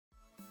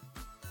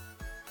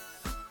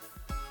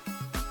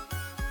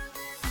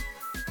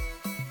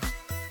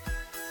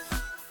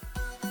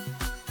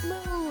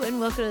and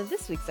welcome to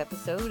this week's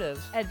episode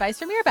of Advice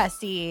from Your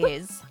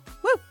Besties.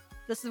 Woo!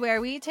 This is where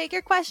we take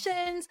your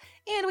questions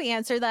and we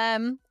answer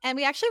them. And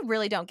we actually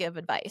really don't give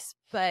advice,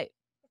 but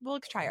we'll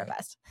try our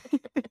best.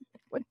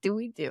 What do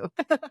we do?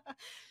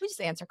 We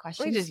just answer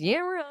questions. We just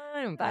yammer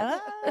on.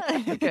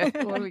 Okay,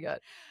 what do we got?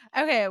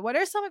 Okay, what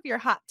are some of your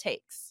hot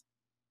takes?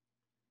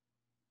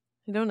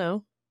 I don't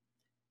know.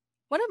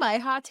 One of my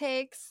hot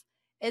takes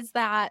is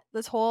that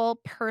this whole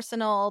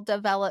personal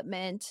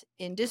development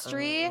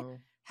industry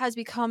has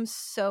become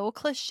so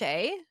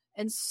cliche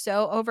and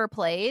so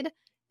overplayed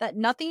that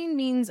nothing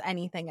means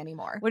anything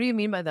anymore. What do you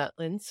mean by that,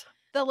 Linz?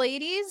 The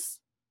ladies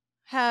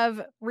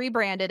have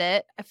rebranded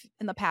it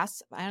in the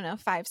past,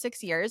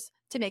 5-6 years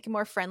to make it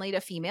more friendly to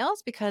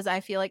females, because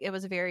I feel like it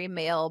was very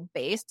male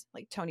based,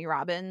 like Tony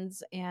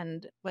Robbins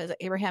and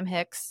Abraham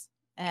Hicks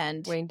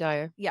and Wayne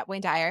Dyer. Yeah,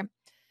 Wayne Dyer.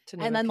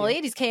 And then the few.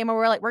 ladies came and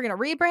we're like, we're going to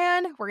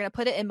rebrand. We're going to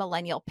put it in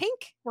millennial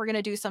pink. We're going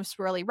to do some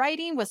swirly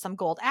writing with some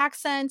gold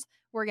accents.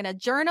 We're going to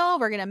journal.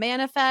 We're going to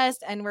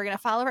manifest, and we're going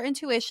to follow our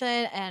intuition.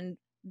 And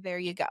there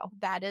you go.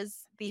 That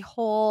is the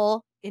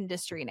whole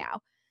industry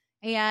now.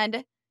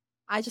 And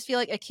I just feel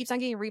like it keeps on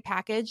getting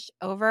repackaged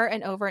over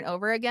and over and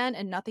over again,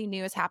 and nothing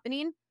new is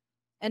happening.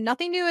 And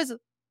nothing new is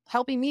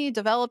helping me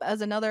develop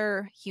as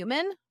another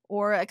human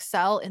or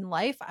excel in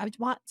life. I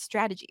want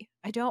strategy.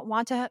 I don't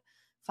want to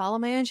follow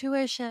my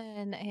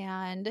intuition.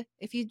 And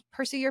if you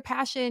pursue your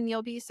passion,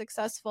 you'll be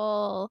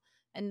successful.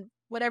 And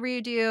whatever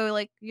you do,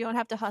 like, you don't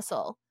have to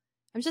hustle.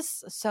 I'm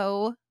just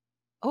so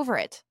over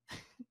it.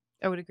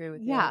 I would agree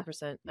with you Yeah.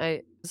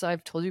 100%. So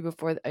I've told you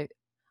before that I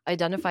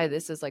identify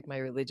this as like my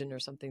religion, or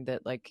something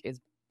that like is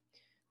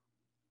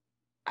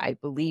I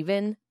believe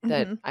in,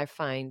 that I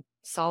find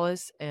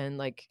solace and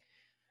like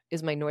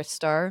is my North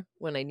Star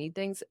when I need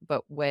things.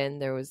 But when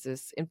there was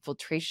this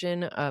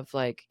infiltration of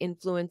like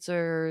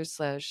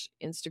influencers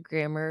 /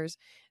 Instagrammers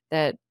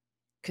that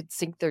could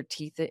sink their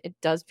teeth, it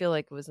does feel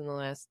like it was in the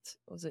last,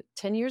 was it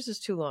 10 years is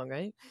too long,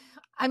 right?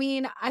 I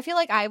mean, I feel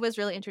like I was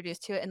really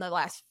introduced to it in the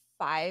last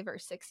 5 or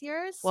 6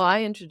 years. Well,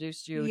 I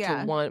introduced you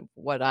Yeah. to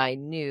what I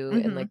knew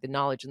and like the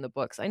knowledge in the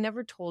books. I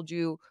never told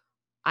you.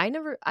 I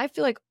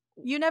feel like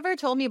You never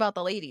told me about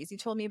the ladies. You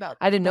told me about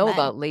I didn't the know men.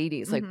 about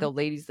ladies, like the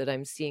ladies that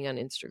I'm seeing on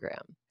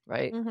Instagram,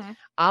 right? Mhm.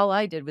 All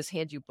I did was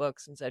hand you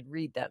books and said,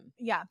 read them.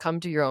 Yeah. Come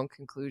to your own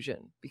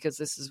conclusion, because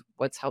this is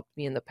what's helped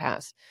me in the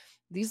past.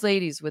 These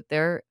ladies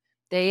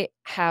they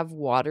have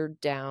watered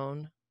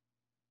down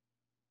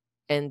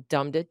and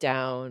dumbed it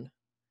down,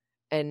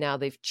 and now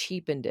they've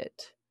cheapened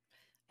it.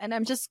 And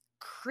I'm just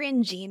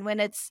cringing when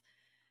it's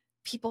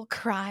people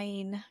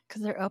crying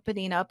because they're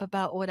opening up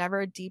about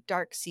whatever deep,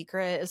 dark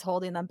secret is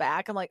holding them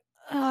back. I'm like,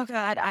 oh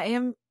God,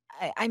 I'm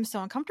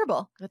so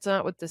uncomfortable. That's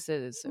not what this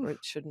is, or it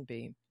shouldn't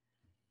be.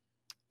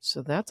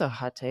 So that's a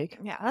hot take.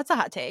 Yeah, that's a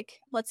hot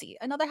take. Let's see.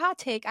 Another hot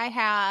take I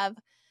have.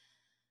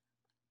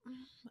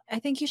 I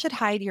think you should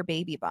hide your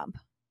baby bump.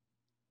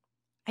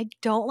 I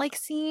don't like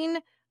seeing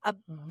a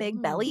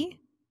big belly.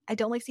 I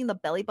don't like seeing the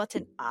belly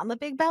button on the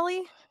big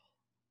belly.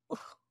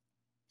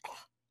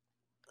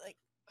 Like,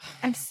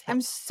 I'm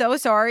so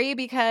sorry,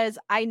 because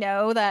I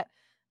know that,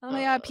 oh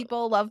my God,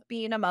 people love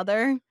being a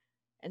mother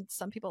and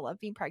some people love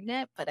being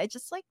pregnant, but I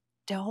just like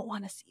don't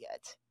want to see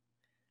it.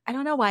 I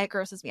don't know why it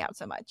grosses me out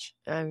so much.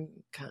 I'm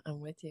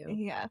with you.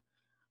 Yeah.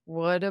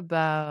 What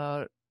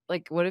about,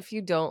 like, what if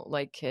you don't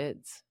like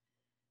kids?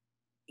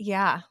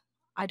 Yeah.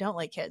 I don't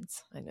like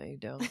kids. I know you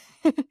don't.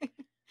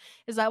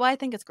 Is that why I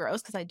think it's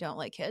gross? Because I don't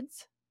like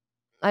kids?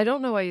 I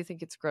don't know why you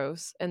think it's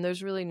gross, and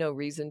there's really no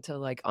reason to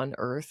like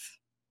unearth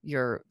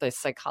the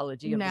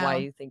psychology of why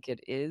you think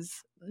it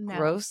is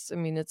gross. I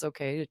mean, it's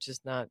okay. It's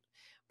just not.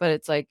 But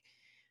it's like,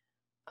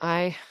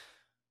 I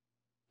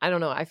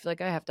don't know. I feel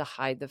like I have to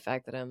hide the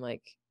fact that I'm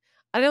like,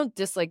 I don't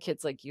dislike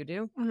kids like you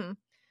do,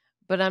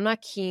 but I'm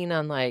not keen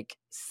on like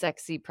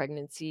sexy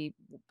pregnancy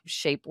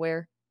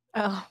shapewear.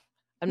 Oh,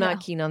 I'm not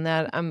keen on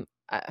that.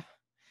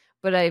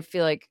 But I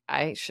feel like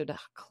I should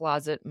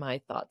closet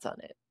my thoughts on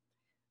it.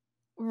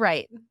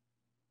 Right.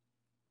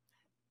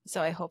 So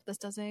I hope this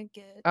doesn't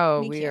get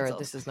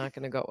This is not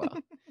going to go well.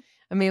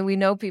 I mean, we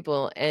know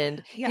people,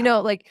 and Yeah.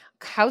 like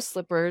house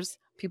slippers,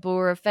 people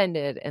were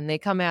offended and they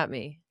come at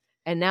me,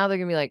 and now they're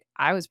going to be like,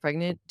 I was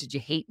pregnant. Did you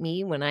hate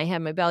me when I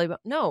had my belly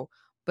button? No.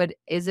 But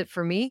is it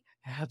for me?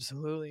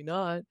 Absolutely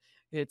not.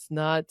 It's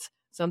not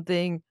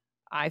something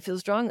I feel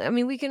strong. I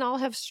mean, we can all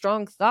have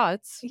strong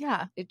thoughts.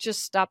 Yeah. It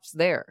just stops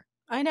there.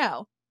 I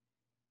know.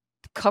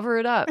 Cover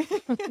it up.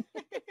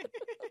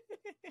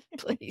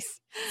 Please.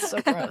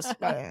 So gross.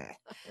 I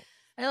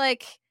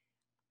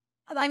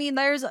mean,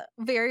 there's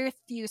very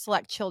few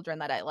select children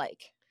that I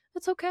like.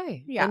 That's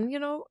okay. Yeah. And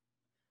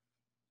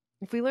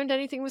if we learned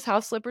anything with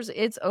house slippers,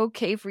 it's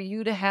okay for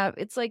you to have,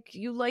 it's like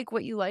you like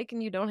what you like,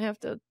 and you don't have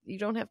to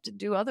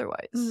do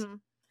otherwise. Mm-hmm.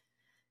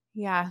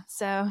 Yeah.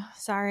 So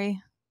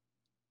sorry.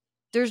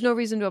 There's no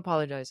reason to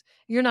apologize.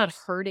 You're not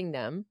hurting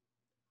them.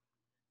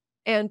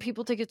 And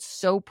people take it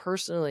so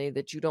personally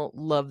that you don't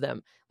love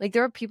them. Like,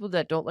 there are people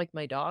that don't like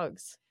my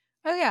dogs.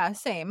 Oh yeah,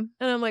 same.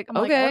 And I'm like, I'm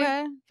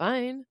okay,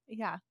 fine.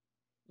 Yeah.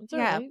 It's all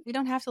Yeah, right. we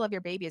don't have to love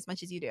your baby as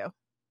much as you do.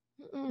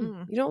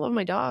 You don't love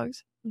my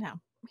dogs. No.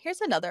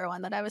 Here's another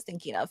one that I was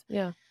thinking of.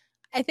 Yeah.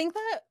 I think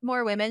that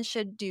more women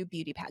should do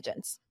beauty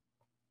pageants.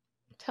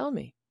 Tell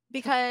me.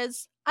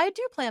 Because I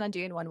do plan on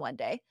doing one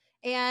day.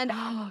 And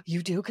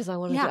you do? Because I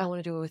want to. Yeah. I want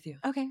to do it with you.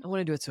 Okay. I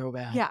want to do it so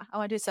bad. Yeah, I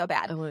want to do it so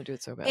bad. I want to do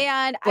it so bad.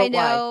 And But I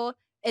know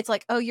it's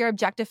like, oh, you're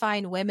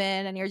objectifying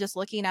women and you're just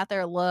looking at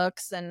their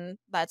looks and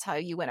that's how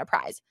you win a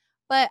prize.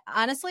 But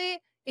honestly,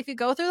 if you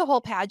go through the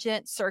whole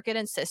pageant circuit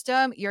and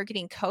system, you're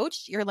getting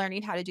coached. You're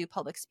learning how to do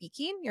public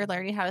speaking. You're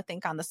learning how to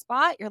think on the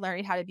spot. You're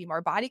learning how to be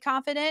more body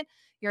confident.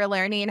 You're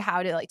learning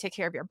how to like take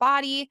care of your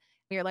body.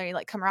 You're learning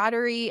like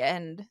camaraderie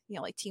and, you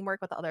know, like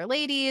teamwork with other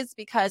ladies,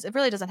 because it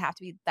really doesn't have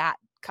to be that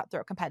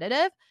cutthroat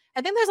competitive.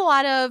 I think there's a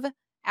lot of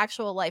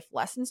actual life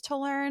lessons to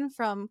learn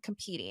from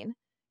competing,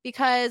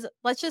 because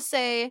let's just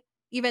say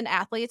even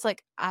athletes,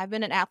 like I've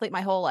been an athlete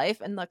my whole life,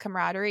 and the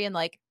camaraderie and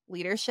like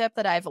leadership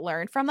that I've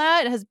learned from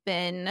that has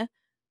been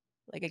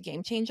like a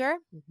game changer.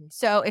 Mm-hmm.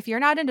 So if you're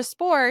not into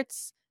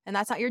sports and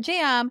that's not your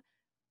jam,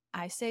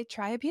 I say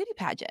try a beauty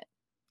pageant.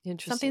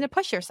 Interesting. Something to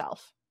push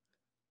yourself.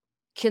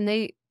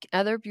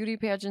 Are there beauty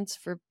pageants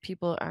for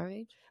people our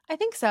age? I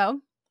think so.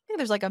 I think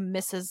there's like a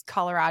Mrs.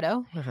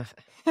 Colorado.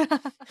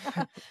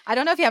 I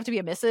don't know if you have to be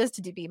a Mrs.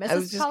 to be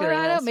Mrs.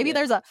 Colorado. Maybe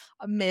there's a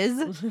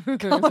Ms.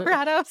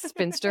 Colorado.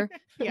 Spinster.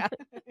 Yeah.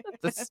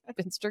 The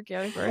spinster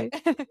category.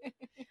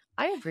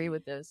 I agree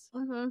with this.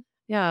 Mm-hmm.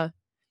 Yeah.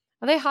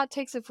 Are they hot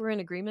takes if we're in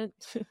agreement?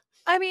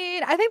 I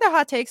mean, I think they're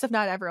hot takes if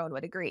not everyone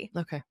would agree.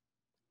 Okay.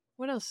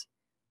 What else?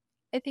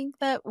 I think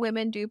that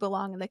women do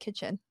belong in the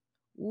kitchen.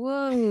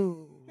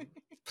 Whoa.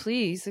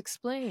 Please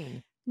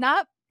explain.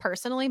 Not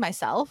personally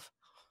myself.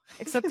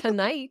 Except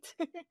tonight.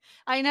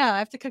 I know. I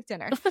have to cook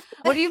dinner.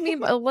 What do you mean?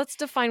 Let's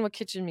define what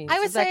kitchen means. I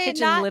would say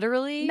kitchen not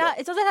literally? Not.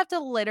 It doesn't have to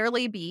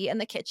literally be in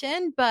the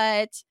kitchen,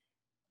 but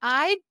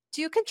I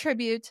do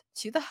contribute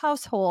to the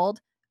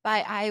household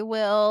by I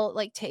will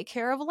like take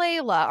care of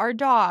Layla, our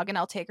dog, and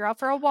I'll take her out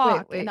for a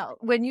walk. Wait. And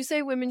when you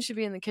say women should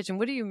be in the kitchen,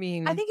 what do you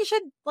mean? I think you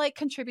should like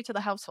contribute to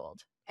the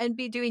household and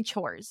be doing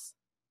chores.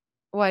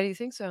 Why do you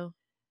think so?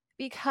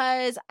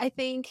 Because I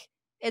think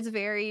it's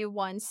very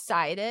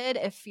one-sided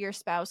if your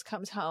spouse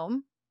comes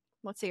home.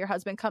 Let's say your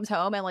husband comes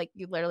home and like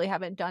you literally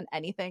haven't done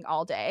anything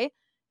all day,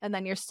 and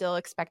then you're still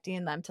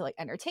expecting them to like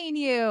entertain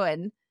you.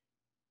 And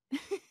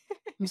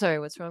I'm sorry,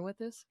 what's wrong with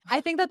this?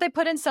 I think that they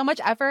put in so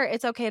much effort.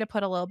 It's okay to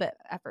put a little bit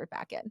effort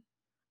back in.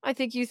 I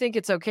think you think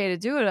it's okay to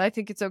do it. I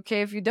think it's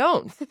okay if you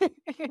don't.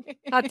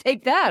 I'll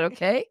take that,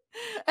 okay?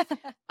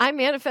 I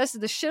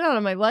manifested the shit out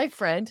of my life,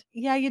 friend.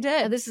 Yeah, you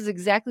did. And this is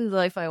exactly the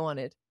life I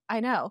wanted.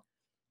 I know.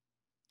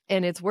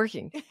 And it's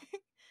working.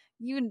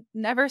 You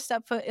never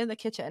step foot in the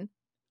kitchen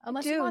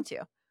unless you want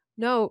to.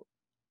 No.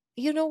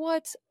 You know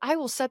what? I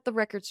will set the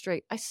record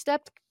straight. I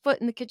stepped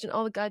foot in the kitchen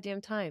all the goddamn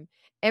time.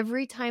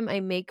 Every time I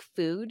make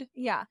food,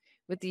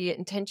 with the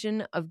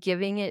intention of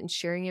giving it and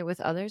sharing it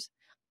with others,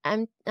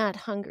 I'm not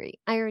hungry.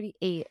 I already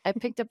ate. I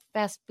picked up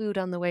fast food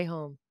on the way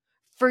home.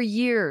 For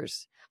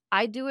years.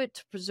 I do it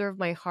to preserve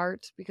my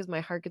heart because my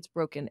heart gets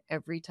broken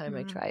every time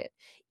I try it.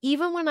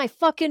 Even when I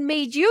fucking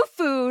made you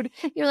food,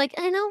 you're like,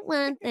 I don't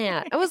want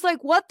that. I was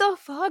like, what the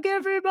fuck,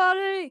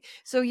 everybody?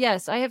 So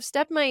yes, I have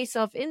stepped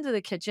myself into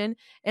the kitchen,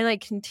 and I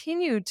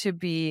continue to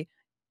be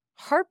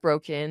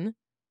heartbroken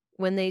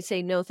when they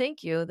say no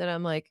thank you, that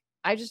I'm like,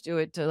 I just do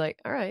it to like,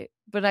 all right,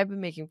 but I've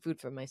been making food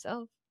for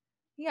myself.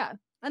 Yeah.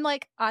 And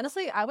like,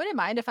 honestly, I wouldn't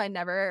mind if I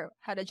never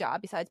had a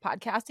job besides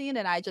podcasting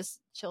and I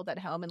just chilled at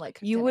home and like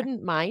cooked dinner.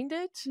 Wouldn't mind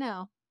it?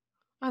 No.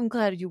 I'm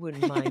glad you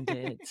wouldn't mind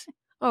it.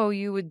 Oh,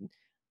 you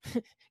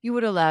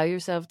would allow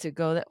yourself to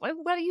go that.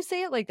 Why do you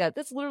say it like that?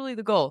 That's literally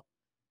the goal.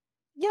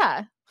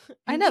 Yeah.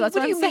 I know. That's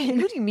what I'm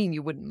saying. What do you mean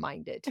you wouldn't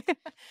mind it?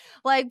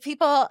 Like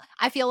people,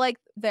 I feel like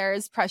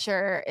there's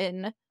pressure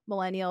in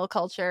millennial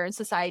culture and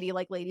society.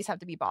 Like ladies have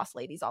to be boss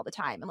ladies all the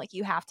time. And like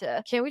you have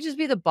to. Can't we just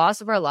be the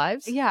boss of our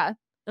lives? Yeah.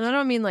 And I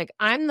don't mean like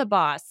I'm the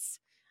boss.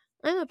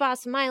 I'm the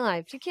boss of my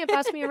life. You can't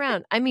boss me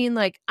around. I mean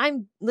like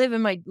I'm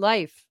living my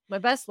life, my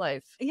best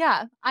life.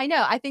 Yeah, I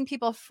know. I think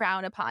people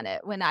frown upon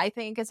it when I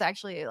think it's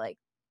actually like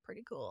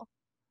pretty cool.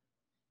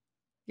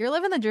 You're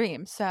living the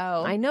dream. So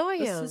I know I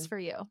am. This is for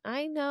you.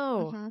 I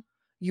know. Mm-hmm.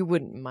 You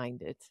wouldn't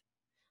mind it.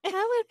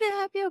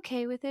 I'd be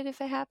okay with it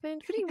if it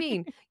happened. What do you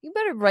mean? You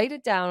better write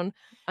it down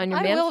on your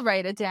I will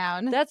write it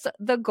down. That's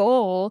the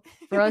goal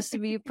for us to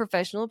be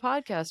professional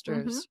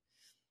podcasters. Mm-hmm.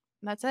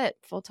 That's it.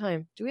 Full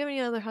time. Do we have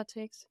any other hot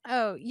takes?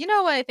 Oh, you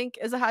know what I think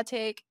is a hot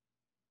take?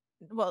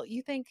 Well,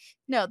 you think...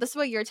 No, this is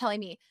what you're telling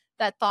me.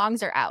 That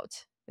thongs are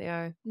out. They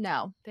are.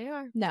 No. They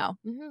are. No.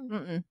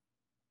 Mm-hmm.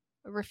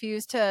 I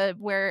refuse to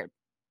wear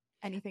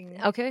anything.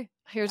 Okay.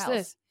 Here's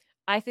this.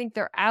 I think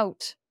they're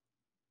out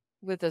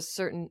with a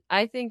certain...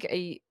 I think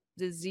the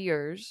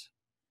Zers...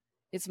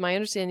 It's my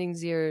understanding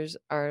Zers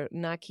are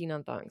not keen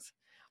on thongs.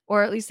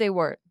 Or at least they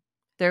weren't.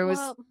 They're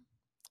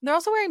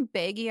also wearing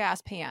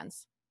baggy-ass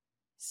pants.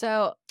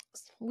 So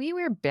we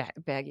wear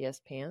baggy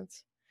ass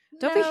pants.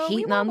 Don't be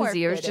hating on the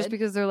Zers just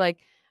because they're like,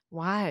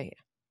 why?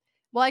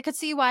 Well, I could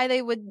see why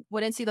they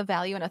wouldn't see the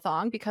value in a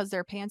thong because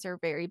their pants are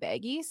very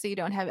baggy, so you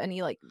don't have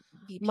any like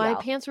VPL. My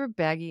pants were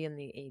baggy in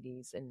the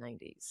 80s and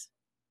 90s.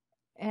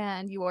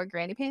 And you wore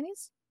granny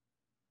panties?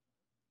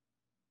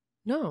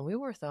 No, we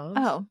wore thongs.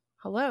 Oh.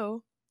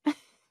 Hello.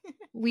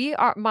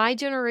 My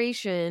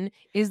generation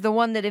is the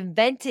one that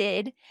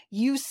invented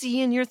you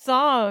see in your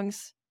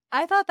thongs.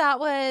 I thought that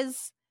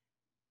was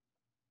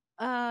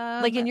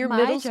like in your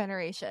my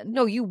generation.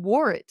 No, you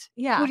wore it.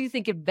 Yeah. Who do you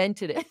think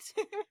invented it?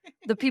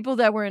 The people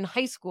that were in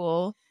high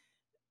school.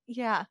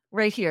 Yeah.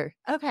 Right here.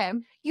 Okay.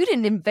 You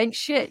didn't invent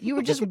shit. You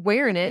were just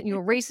wearing it and you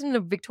were racing to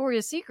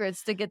Victoria's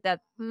Secrets to get that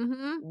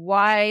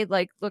wide,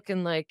 like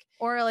looking like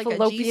or like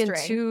fallopian a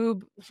G-string.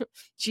 Tube.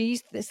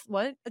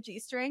 A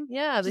G-string?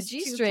 Yeah, just the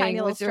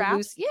G-string with their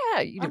loose.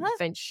 Yeah, you didn't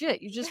invent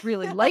shit. You just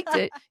really liked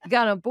it. You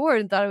got on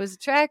board and thought it was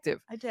attractive.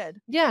 I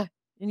did. Yeah.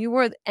 And you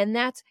wore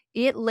and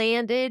it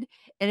landed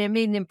and it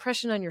made an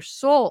impression on your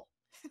soul.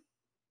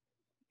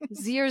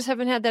 Zers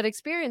haven't had that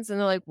experience and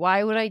they're like,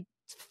 why would I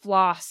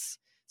floss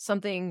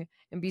something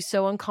and be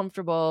so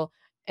uncomfortable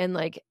and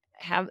like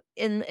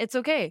and it's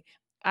okay.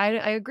 I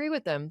agree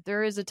with them.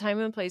 There is a time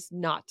and place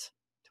not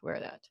to wear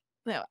that.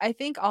 No, I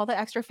think all the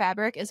extra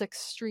fabric is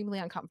extremely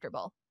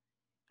uncomfortable.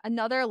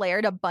 Another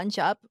layer to bunch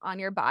up on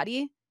your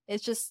body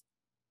is just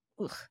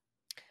ugh.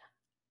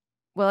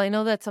 Well, I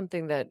know that's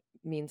something that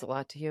means a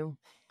lot to you.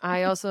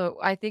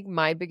 I think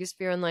my biggest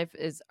fear in life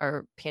is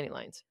our panty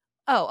lines.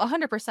 Oh,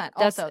 100%.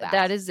 Also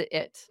that is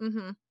it.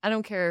 Mm-hmm. I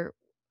don't care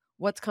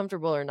what's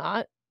comfortable or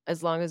not,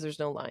 as long as there's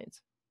no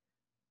lines.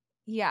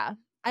 Yeah.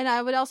 And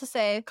I would also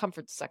say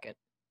comfort's second.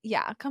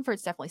 Yeah,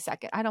 comfort's definitely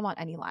second. I don't want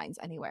any lines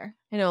anywhere.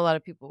 I know a lot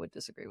of people would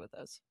disagree with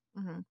us.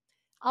 Mm-hmm.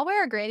 I'll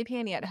wear a granny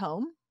panty at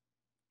home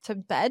to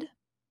bed.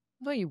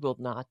 No, you will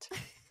not.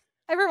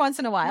 Every once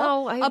in a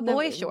while. No, a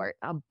boy short.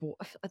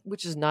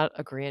 Which is not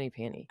a granny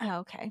panty. Oh,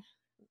 okay.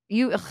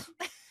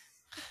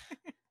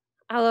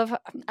 I love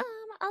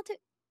I'll do.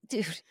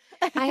 Dude,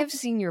 I have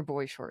seen your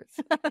boy shorts.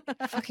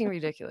 Fucking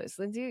ridiculous.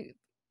 Lindsay,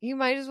 you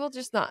might as well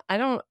just not. I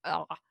don't.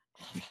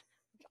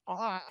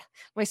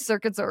 My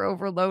circuits are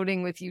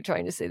overloading with you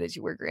trying to say that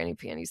you wear granny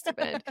panties to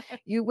bed.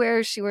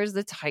 She wears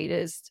the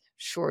tightest,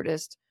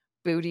 shortest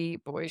booty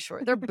boy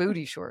shorts. They're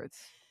booty shorts.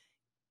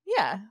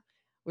 Yeah.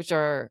 Which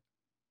are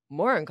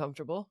more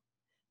uncomfortable.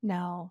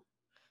 No.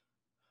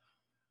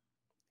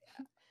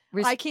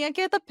 I can't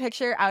get the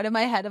picture out of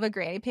my head of a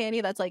granny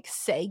panty that's like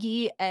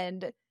saggy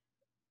and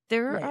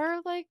there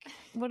are like,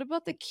 what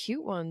about the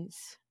cute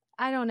ones?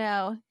 I don't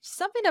know.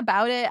 Something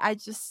about it, I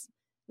just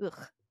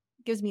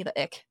gives me the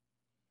ick.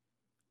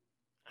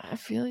 I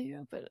feel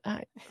you, but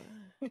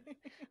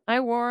I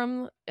wore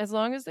them as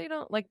long as they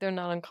don't like they're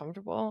not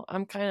uncomfortable.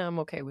 I'm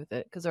okay with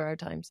it because there are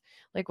times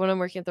like when I'm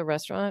working at the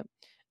restaurant,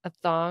 a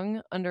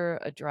thong under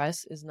a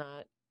dress is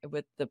not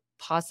with the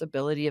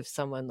possibility of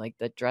someone like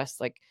the dress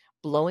like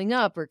blowing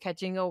up or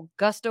catching a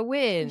gust of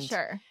wind.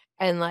 Sure.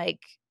 And like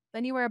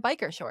then you wear a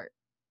biker short.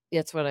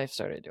 That's what I've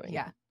started doing.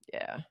 Yeah.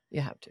 Yeah.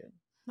 You have to.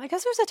 I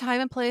guess there's a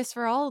time and place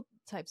for all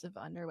types of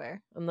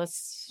underwear.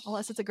 Unless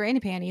it's a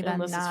granny panty, then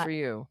unless it's for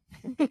you.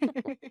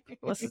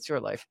 Unless it's your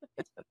life.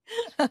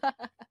 All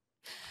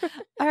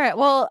right.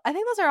 Well, I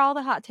think those are all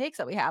the hot takes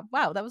that we have.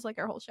 Wow, that was like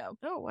our whole show.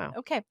 Oh, wow.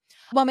 Okay.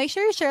 Well, make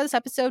sure you share this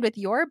episode with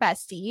your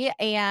bestie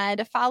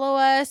and follow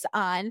us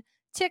on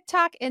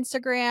TikTok,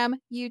 Instagram,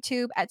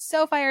 YouTube at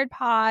So Fired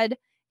Pod.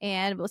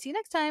 And we'll see you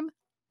next time.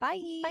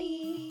 Bye.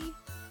 Bye.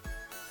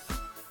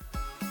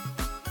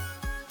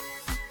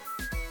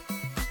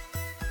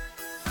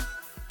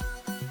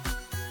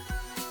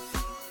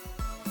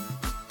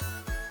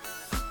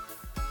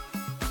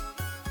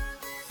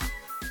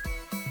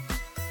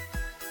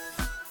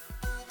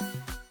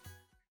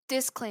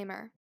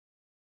 Disclaimer.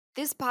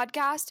 This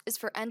podcast is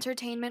for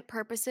entertainment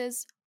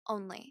purposes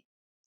only.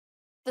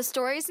 The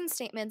stories and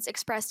statements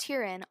expressed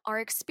herein are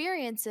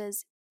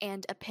experiences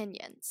and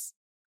opinions.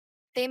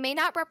 They may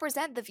not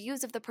represent the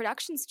views of the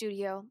production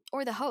studio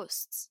or the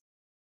hosts.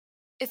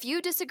 If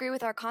you disagree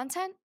with our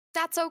content,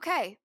 that's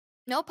okay.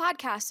 No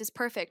podcast is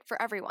perfect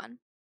for everyone.